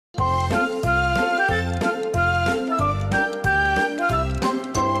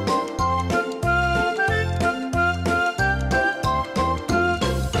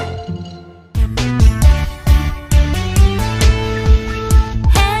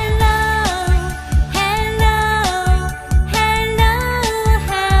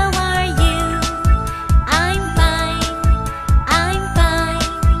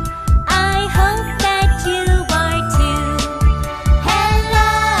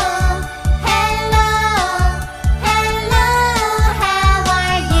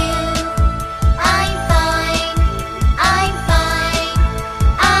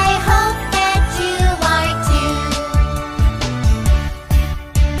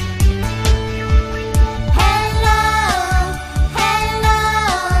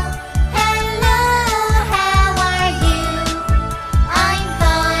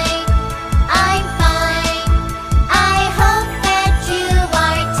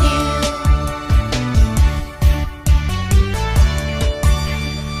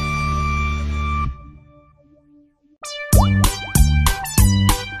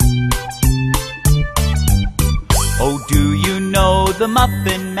the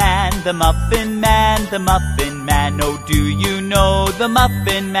Muffin Man, the Muffin Man, the Muffin Man. Oh, do you know the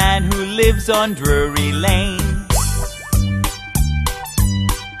Muffin Man who lives on Drury Lane?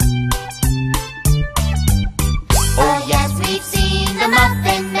 Oh yes, we've seen the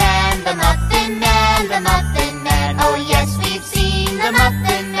Muffin Man, the Muffin Man, the Muffin Man. Oh yes, we've seen the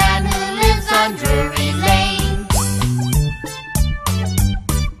Muffin Man who lives on Drury Lane.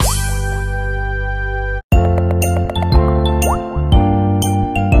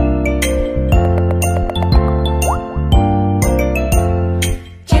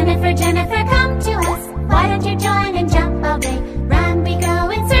 Jennifer, Jennifer, come to us. Why don't you join and jump all day? Round we go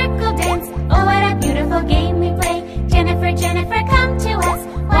in circle dance. Oh, what a beautiful game we play. Jennifer, Jennifer, come to us.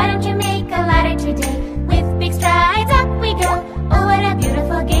 Why don't you make a ladder today? With big strides up we go. Oh, what a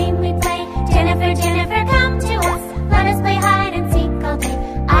beautiful game we play. Jennifer, Jennifer, come to us. Let us play hide and seek all day.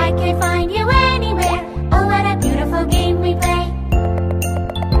 I can find you anywhere. Oh, what a beautiful game we play.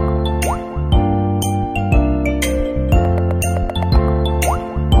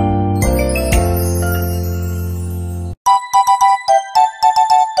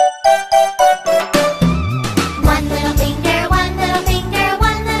 One little finger, one little finger,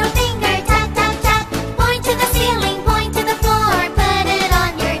 one little finger, tap, tap, tap. Point to the ceiling, point to the floor, put it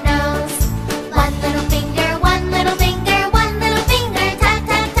on your nose. One little finger, one little finger, one little finger, tap,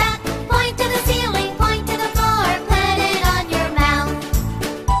 tap, tap. Point to the ceiling, point to the floor, put it on your mouth.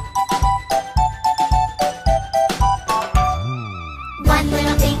 One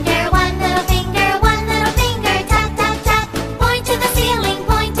little finger, one little finger, one little finger, tap, tap, tap. Point to the ceiling,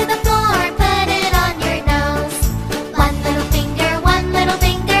 point to the floor, put it on your nose. One little finger, one little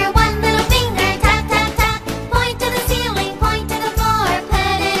finger, one little finger, tap, tap, tap. Point to the ceiling, point to the floor,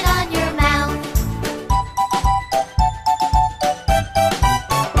 put it on your mouth.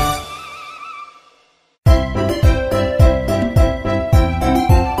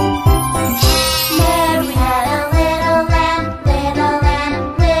 Mary had a little lamb, little lamb,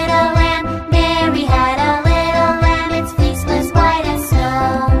 little lamb. Mary had a little lamb, its fleece was white as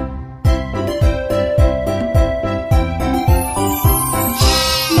snow.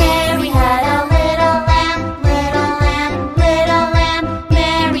 Mary had a little lamb, little lamb, little lamb.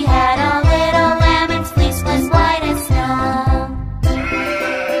 Mary had a little lamb, its fleece was white as snow.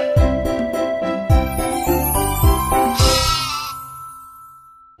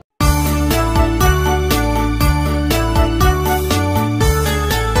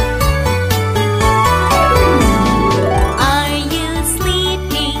 Are you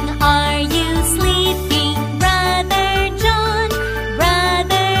sleeping? Are you sleeping, Brother John?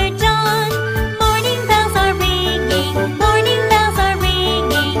 Brother John, morning bells are ringing, morning bells are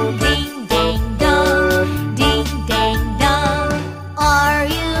ringing, ding dang dong, ding dang dong. Are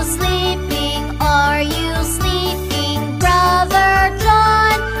you sleeping? Are you sleeping, Brother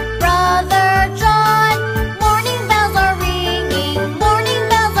John? Brother John, morning bells are ringing, morning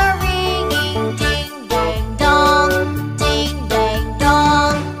bells are ringing, ding dang dong, ding dang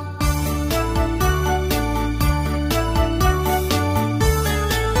dong.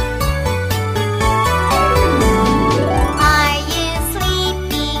 Are you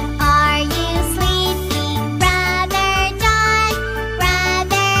sleeping? Are you sleeping, Brother John?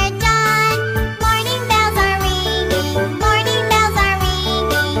 Brother John, morning bells are ringing, morning bells are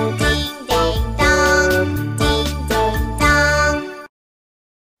ringing, ding dang dong, ding dang dong.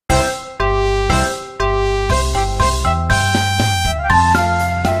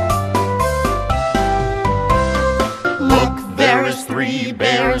 Look, there is 3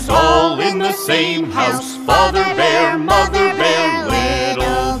 bears all in the same house. Father bear, mother bear,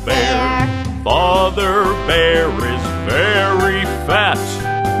 little bear. Father Bear is very fat.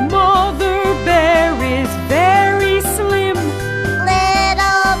 Mother Bear is very slim.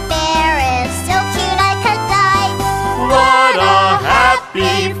 Little bear is so cute I could die. What a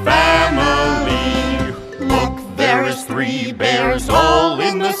happy family! Look, there is 3 bears all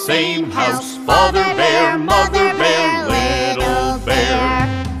in the same house. Father bear, mother bear, little bear.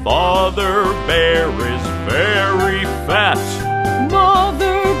 Father Bear